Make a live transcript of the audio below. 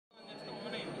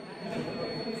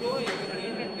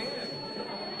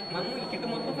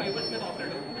5 volts మీద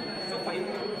operate. So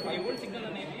 5 volt signal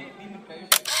అనేది దీన్ని డ్రైవ్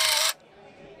చేస్తుంది.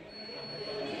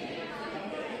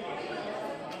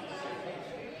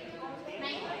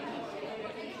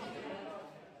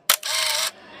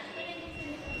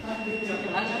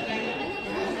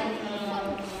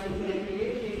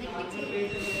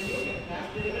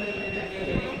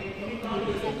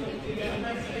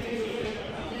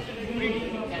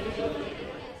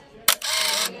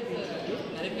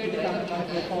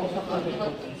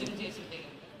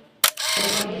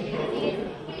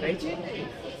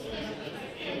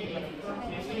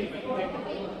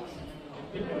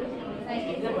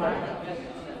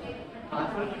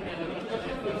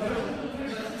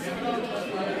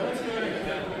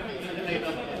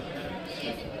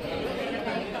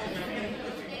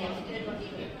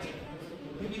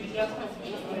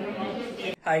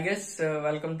 Hi guys,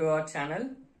 welcome to our channel.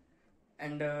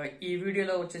 And ఈ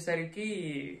వీడియోలో వచ్చేసరికి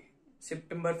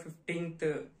సెప్టెంబర్ 15th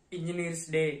ఇంజనీర్స్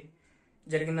డే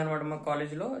జరిగిందనమాట మా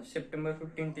కాలేజీలో. సెప్టెంబర్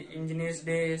 15th ఇంజనీర్స్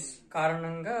డే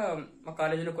కారణంగా మా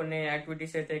కాలేజీలో కొన్ని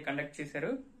యాక్టివిటీస్ అయితే కండక్ట్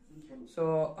చేశారు. సో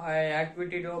ఆ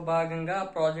యాక్టివిటీలో భాగంగా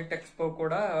ప్రాజెక్ట్ ఎక్స్పో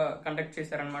కూడా కండక్ట్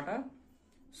చేశారనమాట.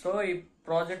 సో ఈ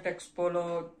ప్రాజెక్ట్ ఎక్స్పోలో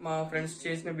మా ఫ్రెండ్స్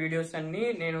చేసిన వీడియోస్ అన్ని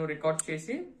నేను రికార్డ్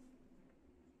చేసి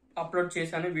అప్లోడ్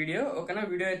చేశాను వీడియో. ఓకేనా,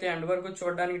 వీడియో అయితే ఎండ్ వరకు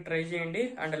చూడడానికి ట్రై చేయండి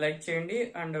అండ్ లైక్ చేయండి.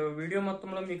 అండ్ వీడియో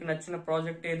మొత్తంలో మీకు నచ్చిన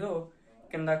ప్రాజెక్ట్ ఏదో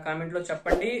కింద కామెంట్ లో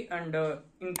చెప్పండి. అండ్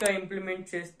ఇంకా ఇంప్లిమెంట్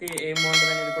చేస్తే ఏం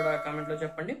బాగుంటుంది అనేది కూడా కామెంట్ లో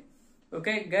చెప్పండి.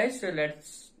 Okay guys,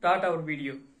 let's start our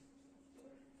video.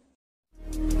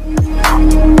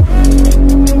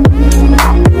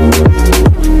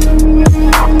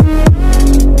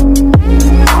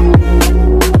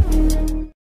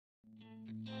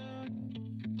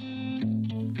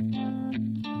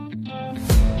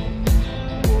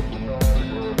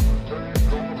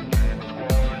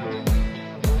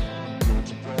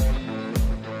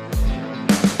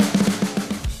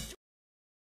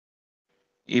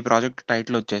 ఈ ప్రాజెక్ట్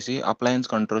టైటిల్ వచ్చేసి అప్లయన్స్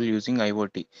కంట్రోల్ యూజింగ్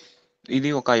ఐఓటీ. ఇది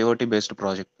ఒక ఐఓటీ బేస్డ్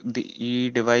ప్రాజెక్ట్. ఈ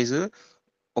డివైస్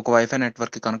ఒక వైఫై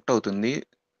నెట్వర్క్ కి కనెక్ట్ అవుతుంది.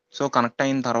 సో కనెక్ట్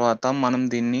అయిన తర్వాత మనం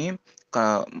దీన్ని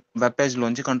వెబ్ పేజ్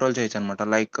లోంచి కంట్రోల్ చేయొచ్చు అనమాట.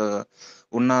 లైక్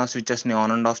ఉన్న స్విచెస్ ని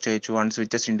ఆన్ అండ్ ఆఫ్ చేయొచ్చు అండ్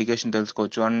స్విచెస్ ఇండికేషన్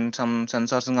తెలుసుకోవచ్చు. అండ్ సమ్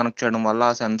సెన్సార్స్ కనెక్ట్ చేయడం వల్ల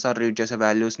ఆ సెన్సార్ రీడ్ చేసే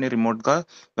వాల్యూస్ ని రిమోట్ గా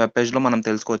వెబ్ పేజ్ లో మనం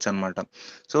తెలుసుకోవచ్చు అనమాట.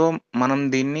 సో మనం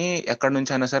దీన్ని ఎక్కడి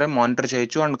నుంచి అయినా సరే మానిటర్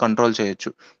చేయొచ్చు అండ్ కంట్రోల్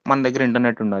చేయొచ్చు. మన దగ్గర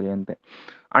ఇంటర్నెట్ ఉండాలి అంతే.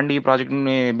 అండ్ ఈ ప్రాజెక్ట్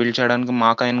ని బిల్డ్ చేయడానికి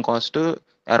మాకైన కాస్ట్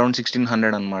అరౌండ్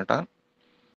 1600 అనమాట.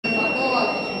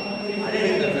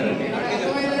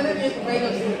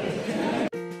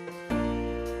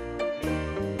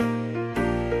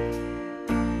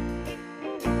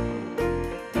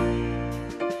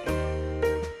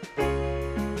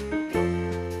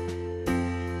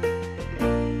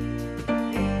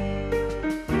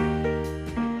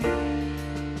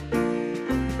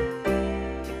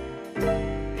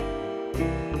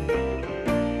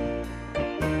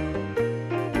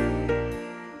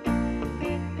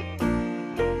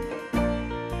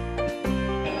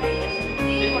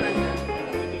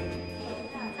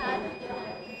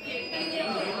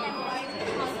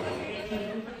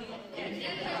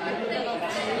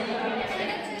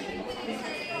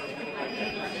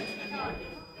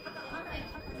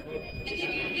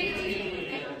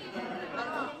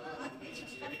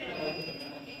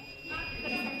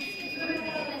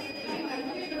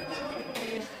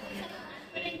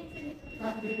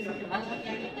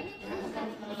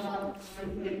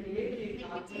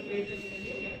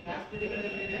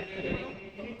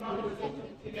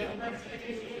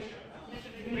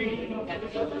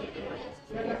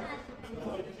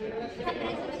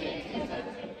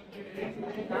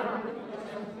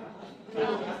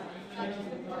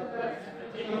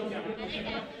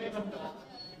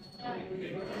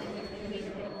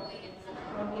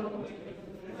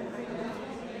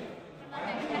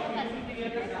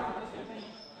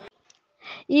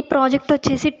 ఈ ప్రాజెక్ట్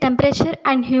వచ్చేసి temperature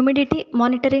and humidity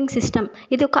monitoring system.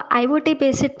 ఇది ఒక ఐఓటీ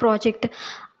బేస్డ్ ప్రాజెక్ట్.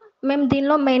 మేము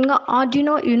దీనిలో మెయిన్గా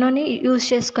ఆర్డినో యూనోని యూజ్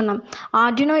చేసుకున్నాం.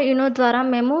 ఆర్డినో యూనో ద్వారా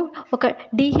మేము ఒక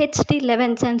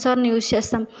DHT11 సెన్సార్ని యూజ్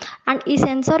చేస్తాం. అండ్ ఈ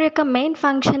సెన్సార్ యొక్క మెయిన్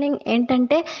ఫంక్షనింగ్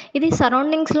ఏంటంటే ఇది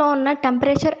సరౌండింగ్స్లో ఉన్న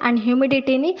టెంపరేచర్ అండ్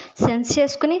హ్యూమిడిటీని సెన్స్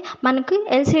చేసుకుని మనకు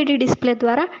LCD డిస్ప్లే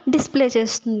ద్వారా డిస్ప్లే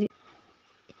చేస్తుంది.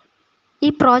 ఈ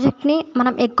ప్రాజెక్ట్ని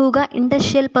మనం ఎక్కువగా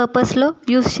ఇండస్ట్రియల్ పర్పస్లో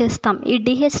యూజ్ చేస్తాం. ఈ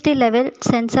DHT11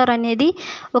 సెన్సార్ అనేది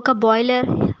ఒక బాయిలర్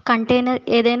కంటైనర్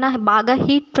ఏదైనా బాగా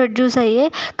హీట్ ప్రొడ్యూస్ అయ్యే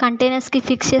కంటైనర్స్కి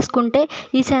ఫిక్స్ చేసుకుంటే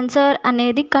ఈ సెన్సార్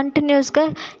అనేది కంటిన్యూస్గా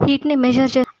హీట్ని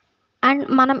మెజర్ అండ్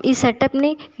మనం ఈ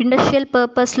సెటప్ని ఇండస్ట్రియల్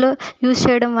పర్పస్లో యూజ్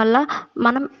చేయడం వల్ల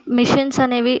మనం మిషన్స్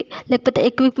అనేవి లేకపోతే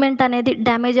ఎక్విప్మెంట్ అనేది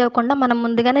డ్యామేజ్ అవ్వకుండా మనం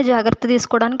ముందుగానే జాగ్రత్త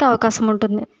తీసుకోవడానికి అవకాశం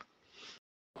ఉంటుంది.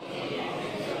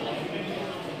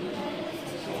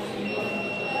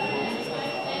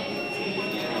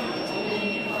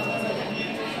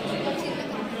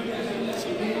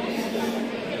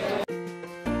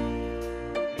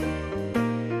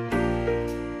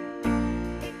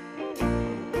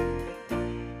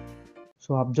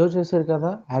 సో అబ్జర్వ్ చేశారు కదా,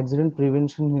 యాక్సిడెంట్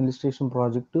ప్రివెన్షన్ ఇలిస్ట్రేషన్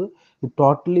ప్రాజెక్ట్ ఇది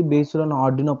totally based on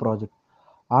Arduino project.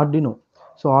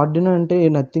 Arduino అంటే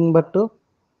నథింగ్ బట్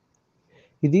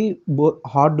ఇది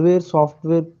hardware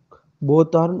software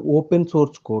both are open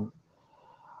source code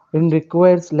and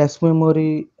requires less memory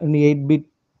and 8-bit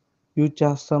use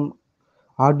చేస్తాం.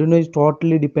 Arduino is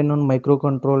totally depend on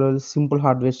microcontrollers, simple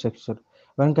hardware structure.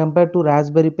 When compared to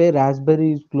Raspberry Pi, Raspberry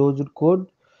is closed code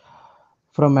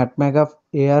from Atmega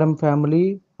ARM family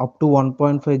up to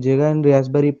 1.5 giga, and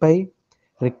Raspberry Pi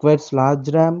requires large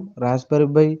RAM. Raspberry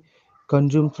Pi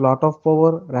consumes lot of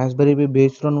power. Raspberry Pi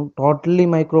based on totally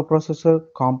microprocessor,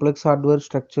 complex hardware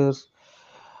structures.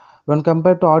 When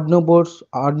compared to Arduino boards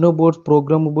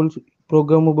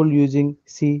programmable using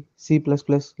C++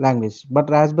 language. But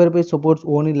Raspberry Pi supports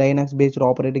only Linux-based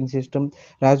operating system.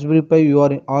 Raspberry Pi, you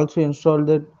are also installed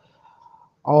that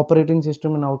operating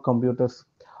system in our computers.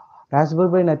 Raspberry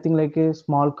Pi nothing like a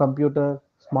small computer,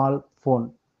 small phone.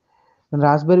 In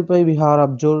Raspberry Pi, we have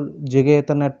observed Giga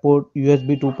Ethernet port,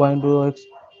 USB 2.0x,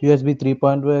 USB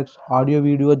 3.0x, audio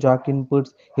video jack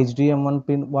inputs, HDM1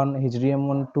 pin 1,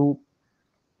 HDM1 2,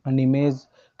 and image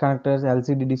connectors,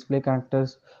 LCD display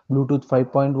connectors, Bluetooth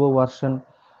 5.0 version,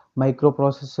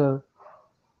 microprocessor,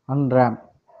 and RAM.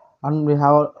 And we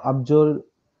have observed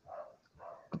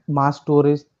mass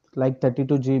storage like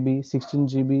 32 GB, 16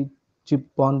 GB chip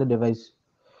on the device.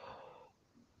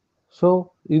 So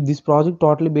this project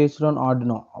totally based on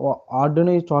Arduino.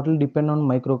 Arduino is totally dependent on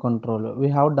microcontroller. We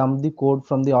have dumped the code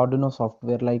from the Arduino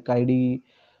software like IDE.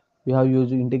 We have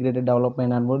used integrated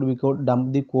development and we could dump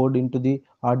the code into the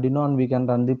Arduino and we can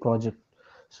run the project.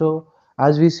 So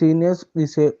as we seniors,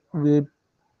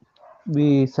 we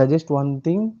suggest one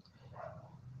thing.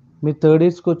 Me third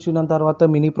ఇయర్స్కి వచ్చిన తర్వాత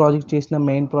mini project చేసిన,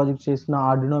 main project చేసిన,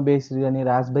 Arduino based కానీ,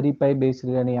 raspberry పై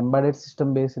based కానీ, embedded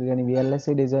system based కానీ,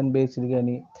 VLSI design based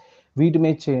కానీ వీటి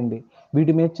మీద చేయండి.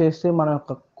 వీటి మీద చేస్తే మన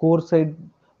యొక్క కోర్ సైడ్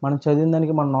మనం చదివిన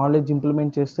దానికి మన నాలెడ్జ్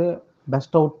ఇంప్లిమెంట్ చేస్తే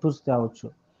బెస్ట్ అవుట్పుట్స్ తేవచ్చు.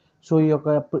 సో ఈ యొక్క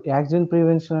యాక్సిడెంట్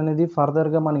ప్రివెన్షన్ అనేది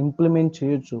ఫర్దర్గా మనం ఇంప్లిమెంట్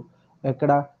చేయొచ్చు.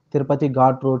 ఎక్కడ తిరుపతి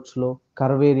ఘాట్ రోడ్స్లో,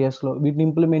 కర్వ్ ఏరియాస్లో వీటిని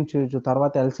ఇంప్లిమెంట్ చేయొచ్చు.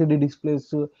 తర్వాత ఎల్సిడి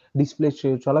డిస్ప్లేస్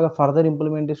చేయొచ్చు. అలాగే further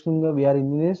ఇంప్లిమెంటేషన్గా we are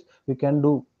engineers we can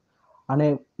do అనే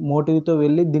మోటివ్తో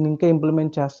వెళ్ళి దీన్ని ఇంకా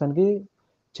ఇంప్లిమెంట్ చేస్తానికి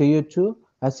చేయొచ్చు.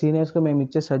 ఆ సీనియర్స్గా మేము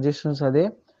ఇచ్చే సజెషన్స్ అదే.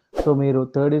 సో మీరు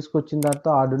థర్డ్ ఇయర్స్కి వచ్చిన తర్వాత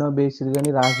ఆర్డినో బేస్డ్ కానీ,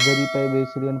 రాస్బెరీ పై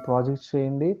బేస్డ్ కానీ ప్రాజెక్ట్స్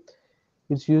చేయండి.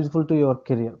 It's useful to your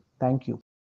career. Thank you.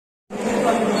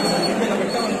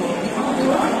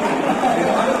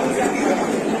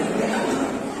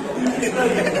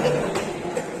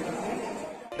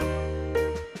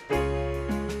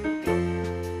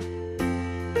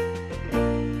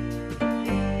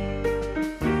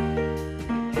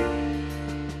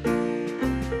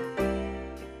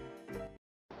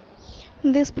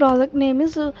 This project name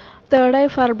is Third Eye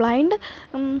for Blind.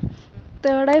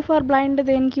 Third I for blind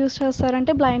దేనికి యూస్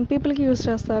చేస్తారంటే బ్లైండ్ పీపుల్కి యూస్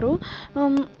చేస్తారు.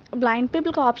 బ్లైండ్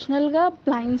పీపుల్కి ఆప్షనల్గా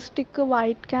బ్లైండ్ స్టిక్,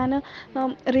 వైట్ క్యాన్,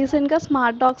 రీసెంట్గా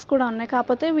smart dogs కూడా ఉన్నాయి.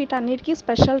 కాకపోతే వీటన్నిటికీ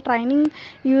స్పెషల్ ట్రైనింగ్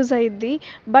యూజ్ అయ్యిద్ది.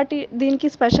 బట్ దీనికి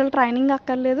స్పెషల్ ట్రైనింగ్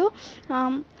అక్కర్లేదు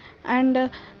అండ్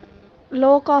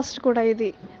లో కాస్ట్ కూడా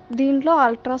ఇది. దీంట్లో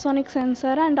ultrasonic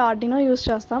sensor and Arduino use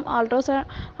చేస్తాం.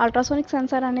 అల్ట్రాసోనిక్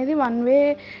సెన్సార్ అనేది one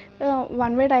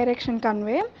way direction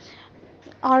convey.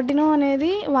 Arduino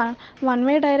అనేది వన్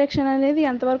వే డైరెక్షన్ అనేది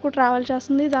ఎంతవరకు ట్రావెల్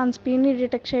చేస్తుంది, దాని స్పీడ్ని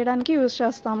డిటెక్ట్ చేయడానికి యూజ్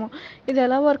చేస్తాము. ఇది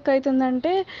ఎలా వర్క్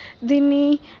అవుతుందంటే దీన్ని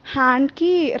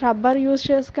హ్యాండ్కి రబ్బర్ యూజ్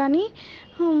చేసి కానీ,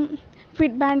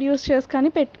 ఫిట్ బ్యాండ్ యూజ్ చేసి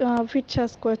కానీ ఫిట్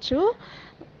చేసుకోవచ్చు.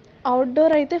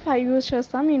 అవుట్డోర్ అయితే 5 యూజ్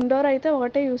చేస్తాం, ఇండోర్ అయితే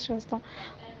 1 యూజ్ చేస్తాం.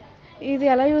 ఇది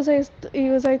ఎలా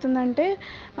యూజ్ అవుతుందంటే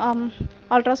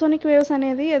అల్ట్రాసోనిక్ వేవ్స్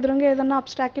అనేది ఎదురుగా ఏదన్నా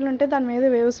అబ్స్టాకిల్ ఉంటే దాని మీద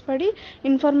వేవ్స్ పడి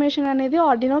ఇన్ఫర్మేషన్ అనేది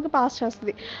ఆర్డినోకి పాస్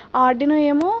చేస్తుంది. ఆర్డినో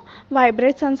ఏమో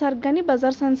వైబ్రేట్ సెన్సార్కి కానీ,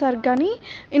 బజర్ సెన్సార్కి కానీ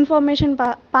ఇన్ఫర్మేషన్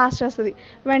పాస్ చేస్తుంది.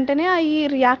 వెంటనే అవి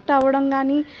రియాక్ట్ అవ్వడం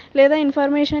కానీ లేదా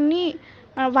ఇన్ఫర్మేషన్ని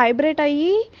వైబ్రేట్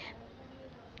అయ్యి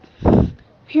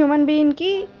హ్యూమన్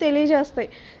బీయింగ్కి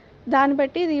తెలియజేస్తాయి. దాన్ని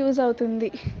బట్టి ఇది యూజ్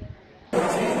అవుతుంది.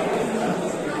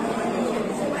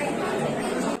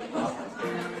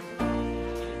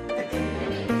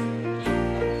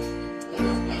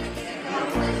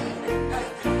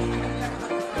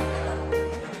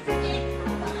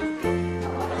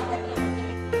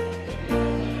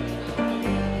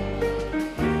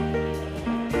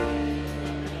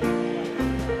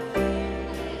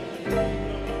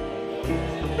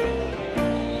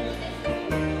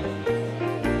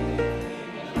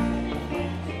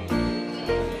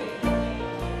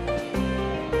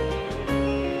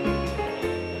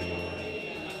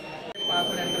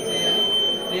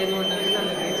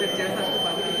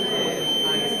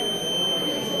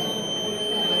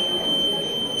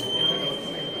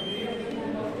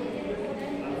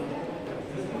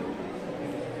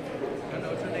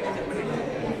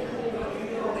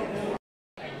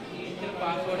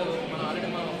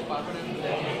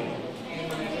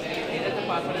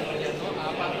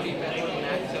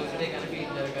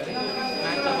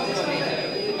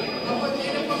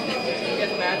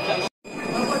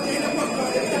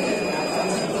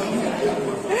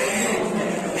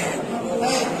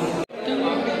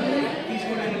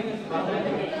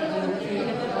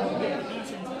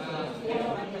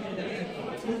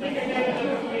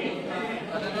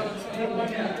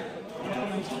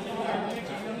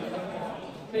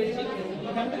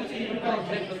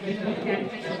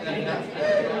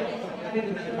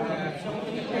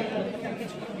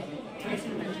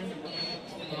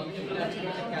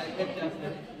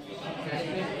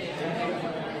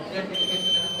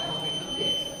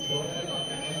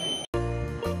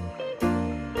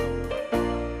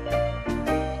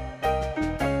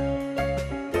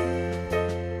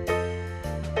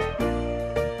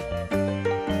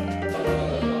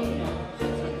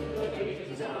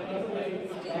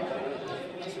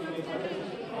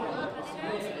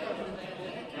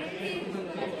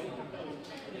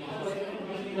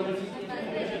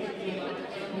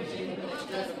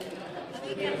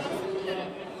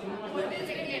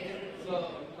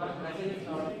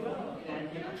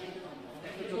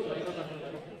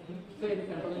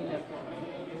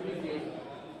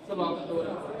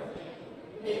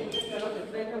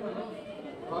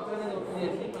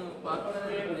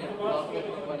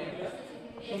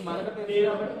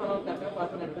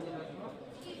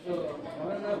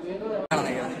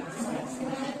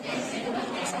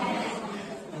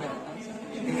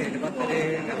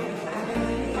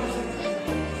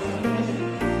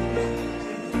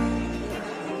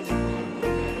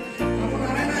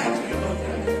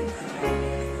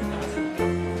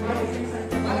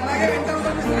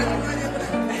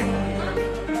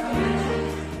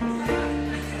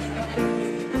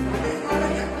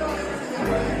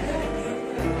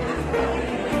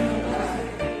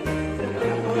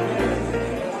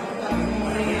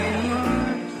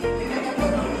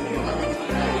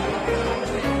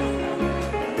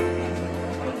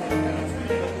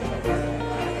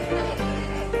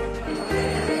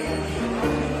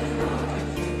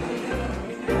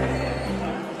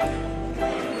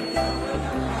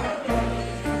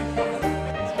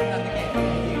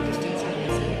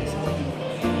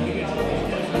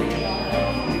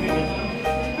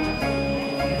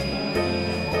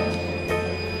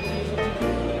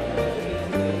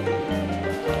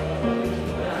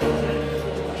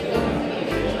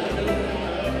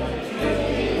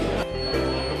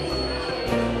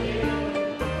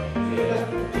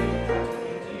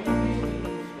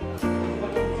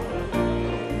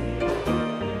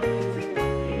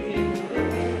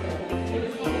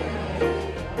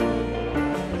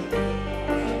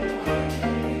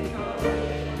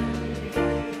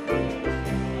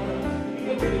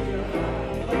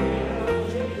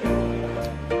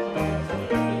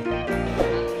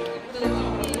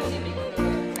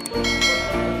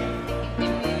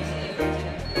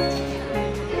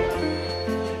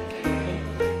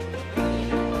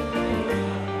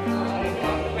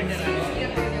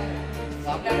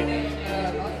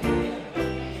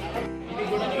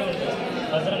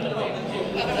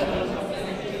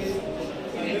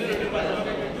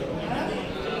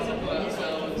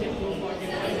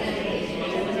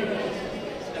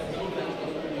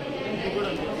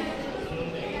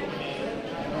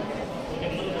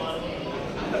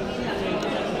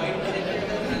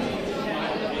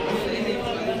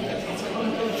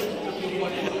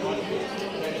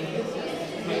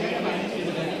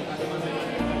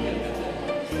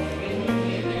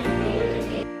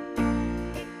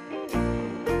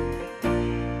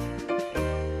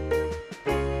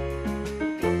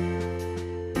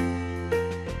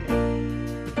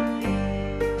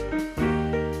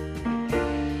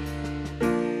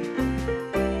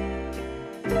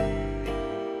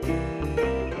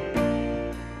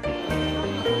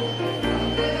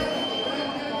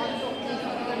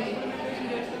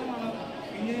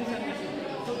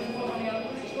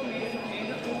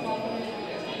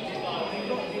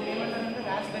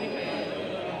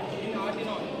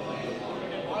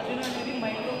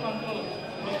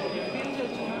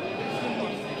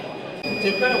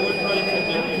 చెప్పారా ఓల్డ్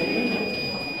ప్రాజెక్ట్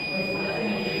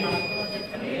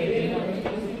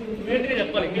ఇమీడియట్గా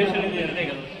చెప్పాలి. ఇంగ్లీష్ అనేది అంతే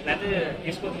కదా, లేకపోతే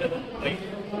తీసుకోవచ్చు కదా.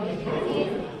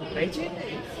 ట్రై చేయండి.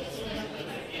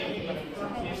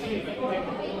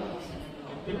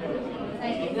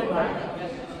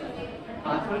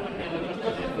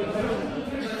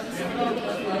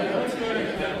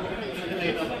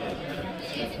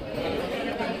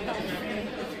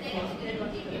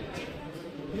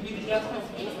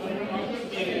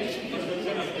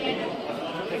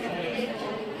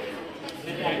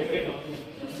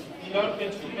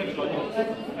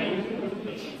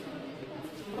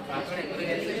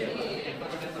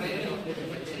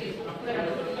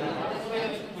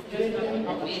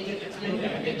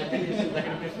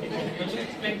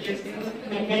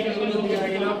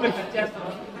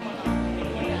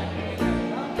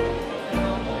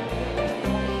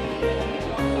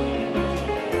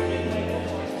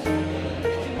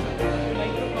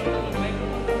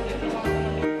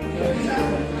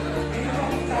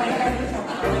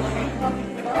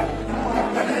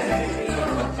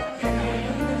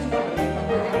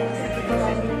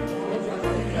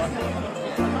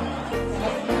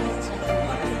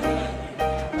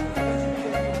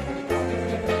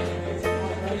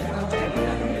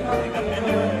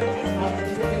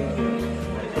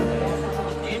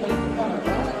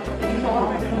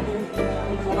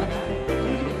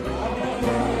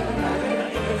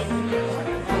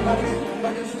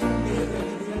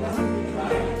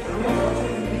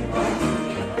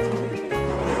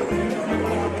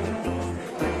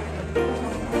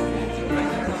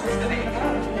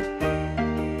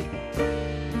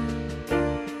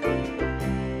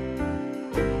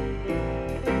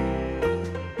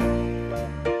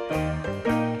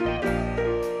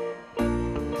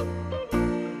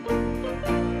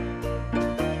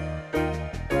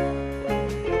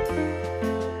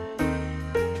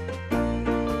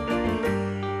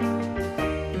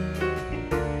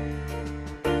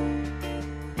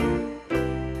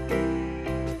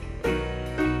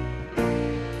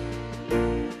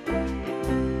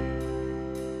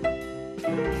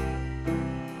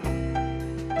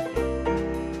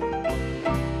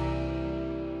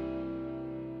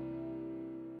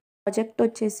 ప్రాజెక్ట్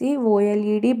వచ్చేసి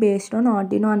ఓఎల్ఈడి బేస్డ్ ఆన్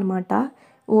ఆర్డినో అనమాట.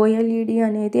 ఓఎల్ఈడి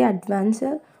అనేది అడ్వాన్స్.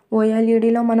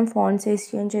 ఓఎల్ఈడిలో మనం ఫాంట్ సైజ్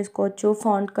చేంజ్ చేసుకోవచ్చు,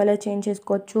 ఫాంట్ కలర్ చేంజ్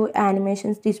చేసుకోవచ్చు,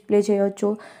 యానిమేషన్స్ డిస్ప్లే చేయొచ్చు,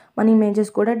 మన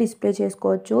ఇమేజెస్ కూడా డిస్ప్లే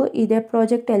చేసుకోవచ్చు. ఇదే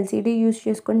ప్రాజెక్ట్ ఎల్సీడీ యూస్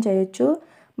చేసుకొని చేయొచ్చు.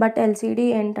 బట్ ఎల్సీడీ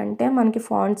ఏంటంటే మనకి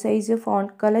font size,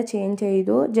 font colour change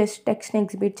చేయదు, జస్ట్ టెక్స్ట్ని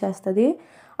ఎగ్జిబిట్ చేస్తుంది.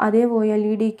 అదే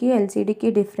ఓఎల్ఈడికి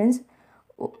ఎల్సీడీకి డిఫరెన్స్.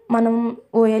 మనం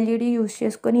ఓఎల్ఈడి యూస్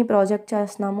చేసుకొని ఈ ప్రాజెక్ట్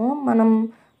చేస్తున్నాము. మనం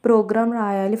ప్రోగ్రామ్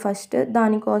రాయాలి ఫస్ట్.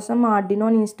 దానికోసం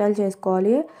ఆర్డినోని ఇన్స్టాల్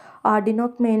చేసుకోవాలి.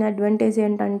 ఆర్డినోకి మెయిన్ అడ్వాంటేజ్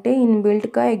ఏంటంటే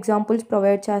ఇన్బిల్ట్గా ఎగ్జాంపుల్స్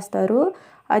ప్రొవైడ్ చేస్తారు.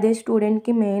 అదే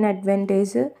స్టూడెంట్కి మెయిన్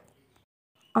అడ్వాంటేజ్.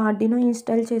 ఆర్డినో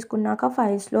ఇన్స్టాల్ చేసుకున్నాక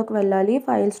ఫైల్స్లోకి వెళ్ళాలి,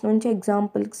 ఫైల్స్ నుంచి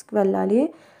ఎగ్జాంపుల్స్కి వెళ్ళాలి.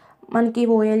 మనకి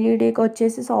ఓఎల్ఈడికి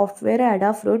వచ్చేసి సాఫ్ట్వేర్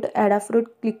అడాఫ్రూట్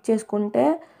క్లిక్ చేసుకుంటే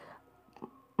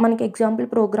మనకి ఎగ్జాంపుల్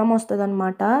ప్రోగ్రామ్ వస్తుంది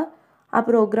అనమాట. ఆ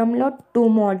ప్రోగ్రాంలో 2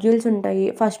 మాడ్యూల్స్ ఉంటాయి.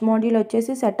 ఫస్ట్ మాడ్యూల్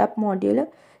వచ్చేసి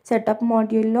సెటప్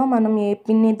మాడ్యూల్లో మనం ఏ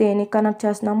పిన్ని దేనికి కనెక్ట్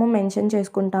చేస్తున్నామో మెన్షన్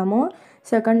చేసుకుంటాము.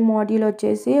 సెకండ్ మాడ్యూల్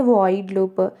వచ్చేసి వాయిడ్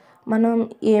లూప్. మనం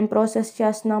ఏం ప్రాసెస్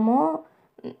చేస్తున్నామో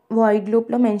వాయిడ్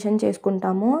లూప్లో మెన్షన్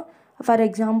చేసుకుంటాము. For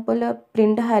example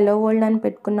print hello world అని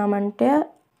పెట్టుకున్నామంటే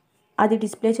అది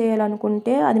డిస్ప్లే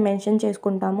చేయాలనుకుంటే అది మెన్షన్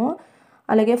చేసుకుంటాము.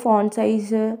 అలాగే ఫాంట్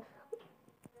సైజ్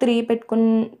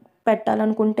 3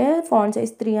 పెట్టాలనుకుంటే ఫాంట్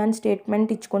సైజ్ 3 అని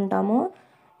స్టేట్మెంట్ ఇచ్చుకుంటాము.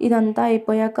 ఇదంతా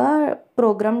అయిపోయాక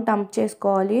ప్రోగ్రామ్ డంప్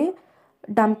చేసుకోవాలి.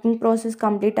 డంపింగ్ ప్రాసెస్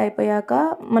కంప్లీట్ అయిపోయాక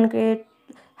మనకి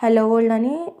హలో వరల్డ్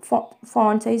అని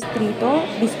ఫాంట్ సైజ్ 3తో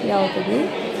డిస్ప్లే అవుతుంది.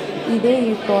 ఇదే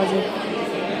ఈ ప్రాజెక్ట్.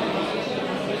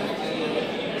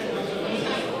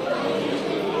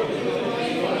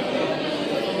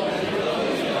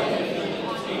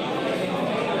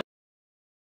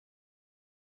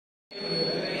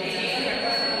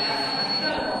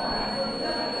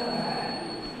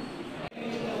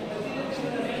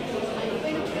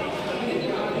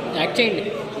 యాక్ట్ చేయండి.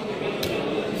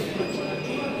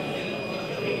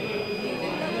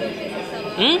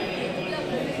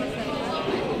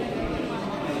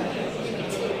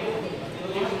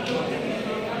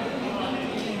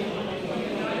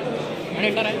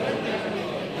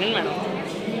 మేడం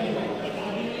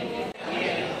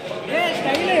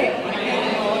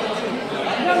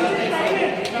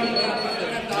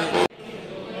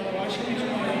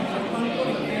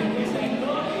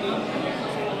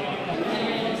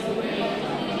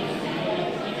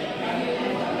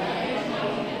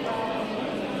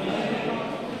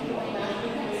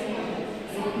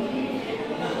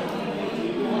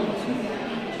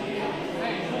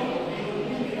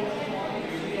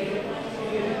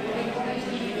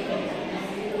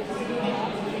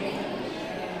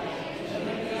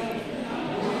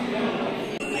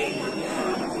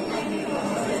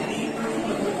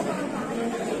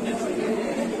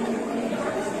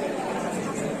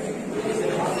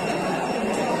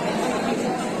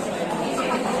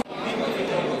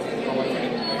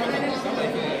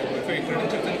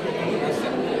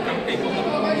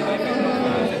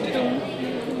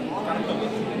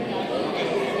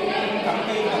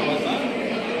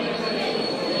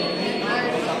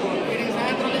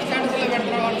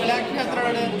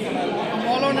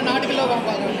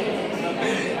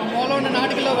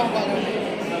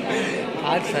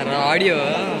సార్ ఆడియో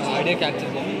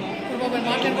క్యాప్చర్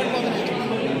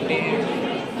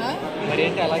మరి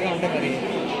ఏంటి అలాగే ఉంటాయి మరి.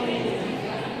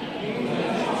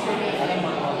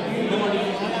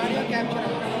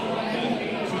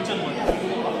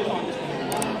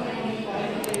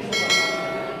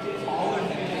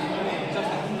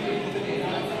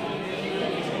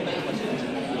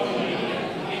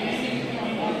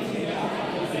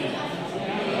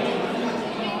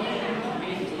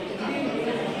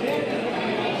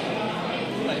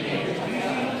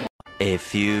 A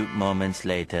few moments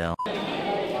later.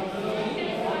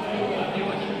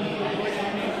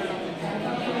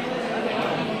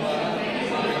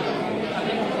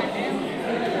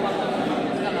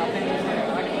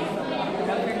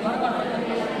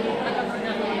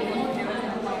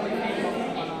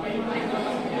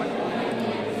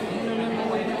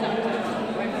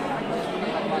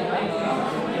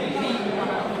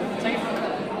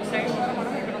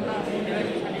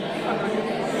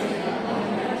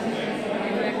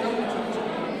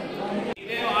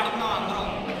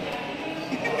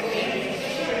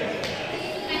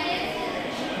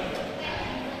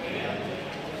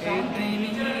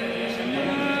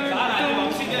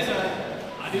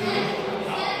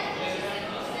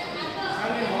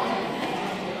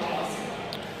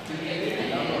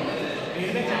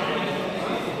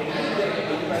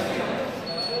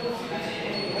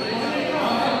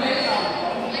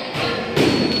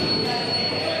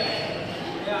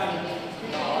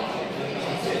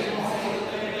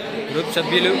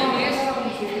 సభ్యులు,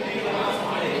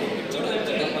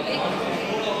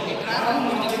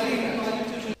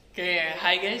 ఓకే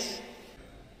హాయ్ గైస్.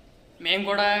 మేము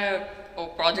కూడా ఒక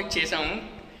ప్రాజెక్ట్ చేసాము.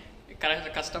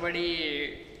 కష్టపడి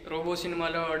రోబో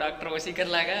సినిమాలో డాక్టర్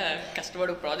వసీకర్ లాగా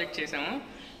కష్టపడి ప్రాజెక్ట్ చేసాము.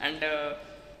 అండ్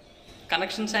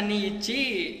కనెక్షన్స్ అన్నీ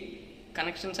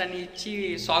ఇచ్చి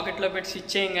సాకెట్లో పెట్టి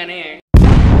స్విచ్ చేయగానే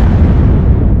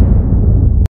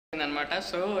అనమాట.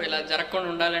 సో ఇలా జరగకుండా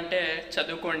ఉండాలంటే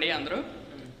చదువుకోండి అందరూ.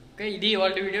 ఓకే, ఇది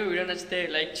వాళ్ళ వీడియో నచ్చితే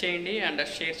లైక్ చేయండి అండ్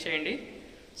షేర్ చేయండి.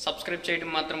 సబ్స్క్రైబ్ చేయడం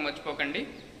మాత్రం మర్చిపోకండి.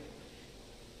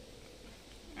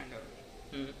 అండ్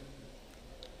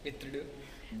మిత్రుడు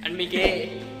అండ్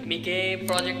మీకే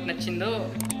ప్రాజెక్ట్ నచ్చిందో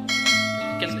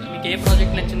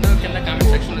కింద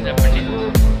కామెంట్ సెక్షన్లో చెప్పండి.